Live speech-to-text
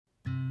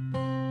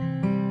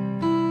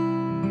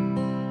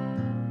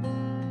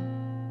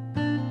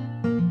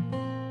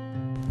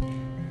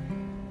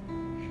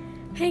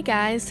Hey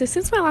guys, so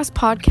since my last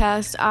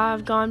podcast,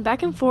 I've gone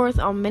back and forth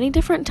on many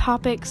different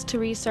topics to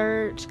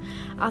research.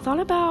 I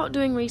thought about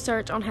doing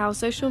research on how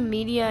social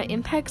media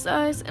impacts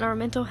us and our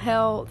mental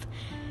health,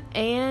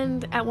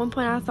 and at one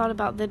point I thought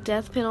about the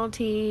death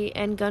penalty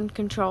and gun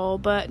control,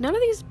 but none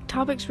of these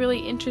topics really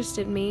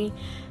interested me,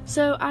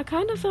 so I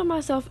kind of found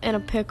myself in a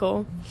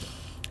pickle.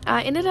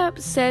 I ended up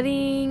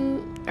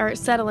settling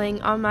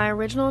on my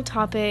original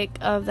topic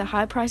of the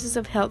high prices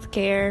of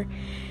healthcare,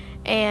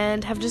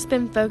 and have just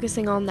been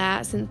focusing on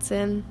that since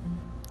then.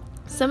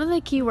 Some of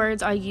the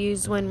keywords I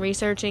used when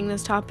researching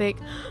this topic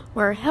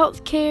were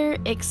healthcare,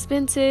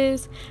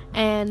 expenses,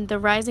 and the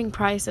rising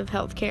price of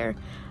healthcare.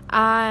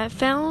 I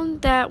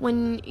found that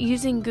when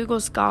using Google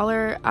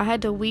Scholar, I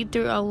had to weed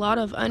through a lot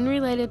of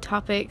unrelated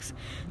topics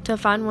to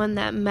find one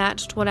that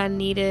matched what I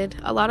needed.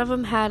 A lot of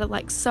them had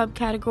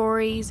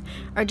subcategories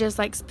or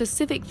just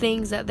specific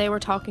things that they were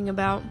talking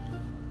about.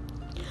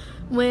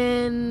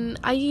 When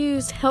I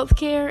used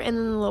healthcare and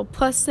then the little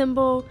plus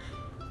symbol,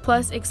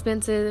 plus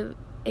expenses,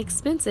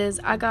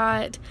 I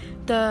got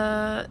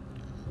the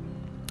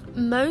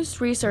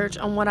most research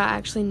on what I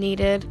actually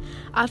needed.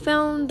 I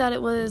found that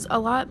it was a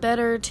lot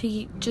better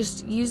to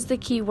just use the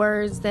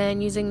keywords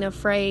than using the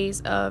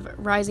phrase of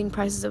rising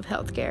prices of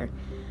healthcare.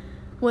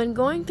 When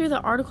going through the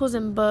articles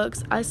and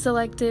books, I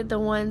selected the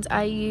ones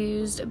I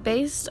used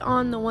based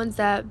on the ones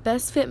that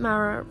best fit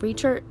my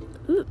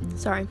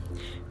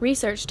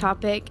research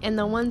topic and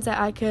the ones that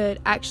I could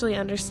actually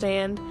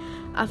understand.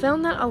 I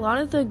found that a lot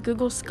of the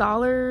Google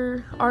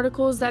Scholar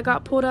articles that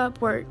got pulled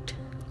up were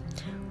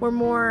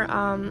more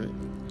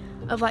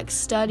of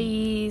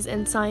studies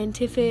and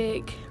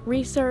scientific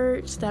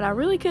research that I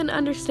really couldn't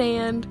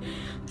understand.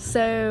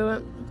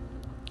 So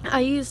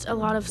I used a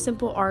lot of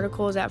simple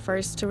articles at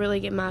first to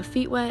really get my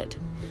feet wet,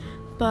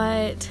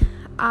 but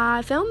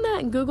I found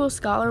that Google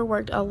Scholar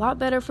worked a lot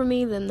better for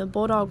me than the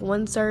Bulldog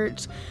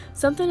OneSearch.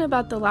 Something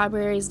about the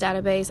library's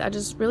database I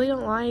just really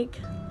don't like.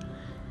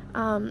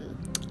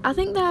 I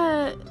think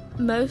that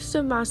most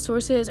of my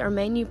sources are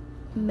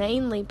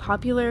mainly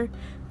popular,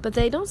 but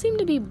they don't seem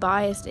to be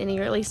biased any,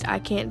 or at least I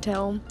can't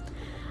tell.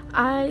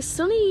 I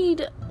still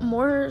need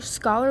more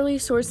scholarly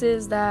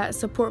sources that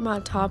support my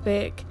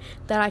topic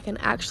that I can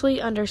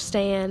actually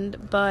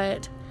understand,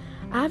 but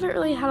I haven't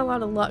really had a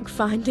lot of luck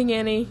finding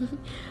any.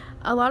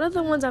 A lot of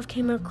the ones I've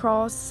came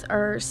across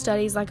are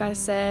studies, like I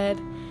said,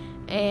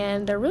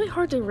 and they're really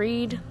hard to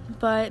read,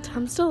 but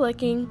I'm still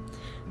looking.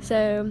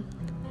 So,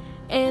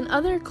 and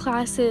other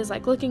classes,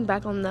 looking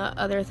back on the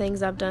other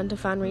things I've done to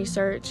find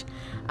research,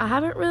 I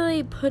haven't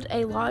really put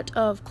a lot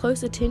of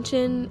close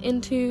attention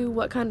into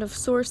what kind of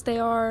source they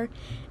are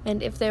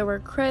and if they were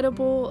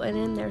credible and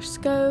in their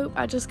scope.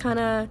 I just kind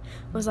of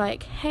was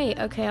like, hey,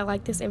 okay, I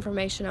like this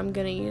information, I'm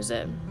going to use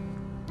it.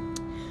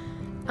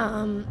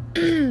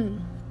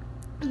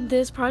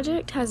 This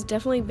project has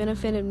definitely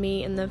benefited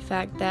me in the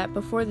fact that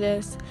before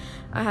this,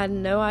 I had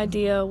no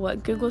idea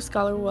what Google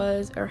Scholar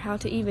was or how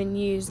to even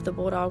use the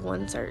Bulldog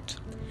OneSearch.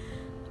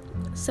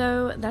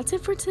 So that's it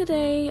for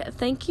today.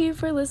 Thank you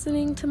for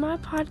listening to my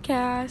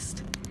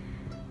podcast.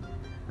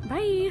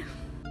 Bye.